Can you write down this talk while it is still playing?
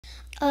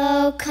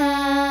O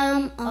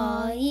come,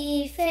 all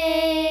ye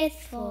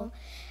faithful,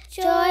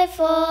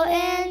 joyful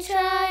and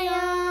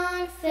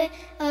triumphant.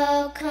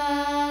 O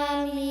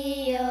come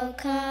ye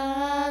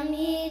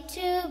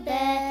to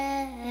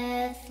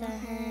Bethlehem.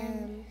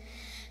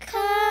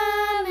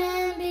 Come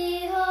and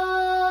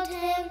behold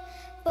him,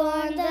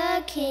 born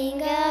the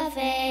King of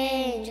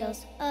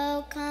angels.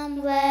 Oh,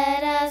 come,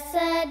 let us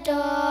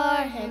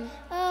adore him.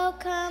 Oh,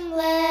 come,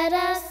 let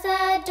us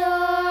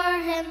adore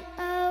him.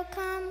 Oh,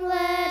 come,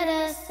 let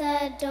us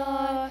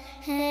adore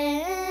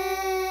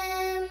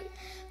him.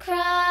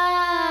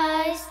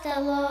 Christ the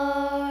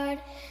Lord.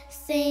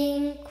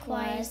 Sing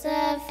choirs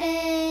of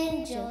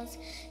angels,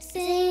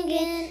 sing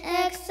in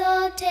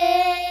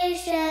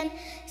exaltation.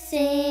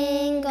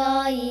 Sing,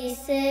 all ye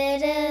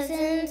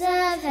citizens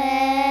of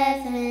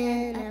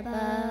heaven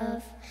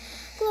above.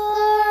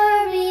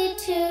 Glory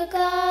to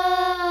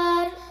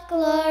God,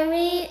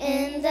 glory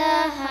in the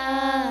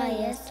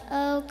highest.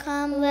 Oh,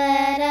 come,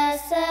 let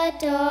us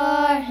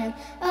adore him.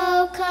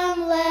 Oh,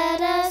 come,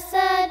 let us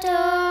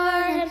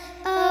adore him.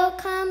 Oh,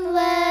 come,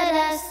 let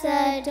us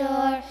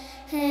adore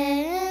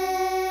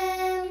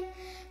him.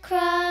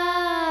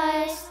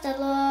 Christ the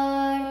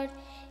Lord.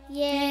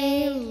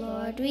 Yea,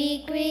 Lord,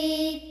 we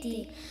greet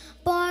thee,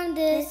 born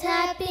this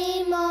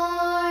happy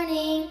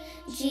morning.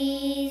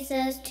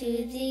 Jesus, to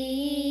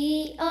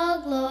thee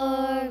all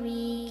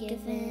glory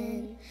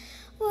given.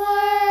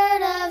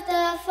 Word of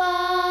the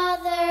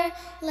Father,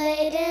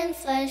 laid in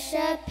flesh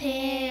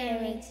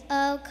appearing.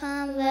 Oh,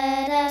 come,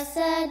 let us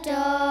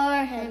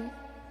adore him.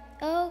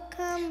 Oh,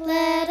 come,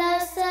 let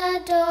us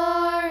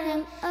adore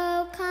him.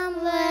 Oh,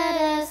 come,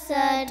 let us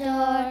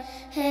adore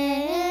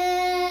him.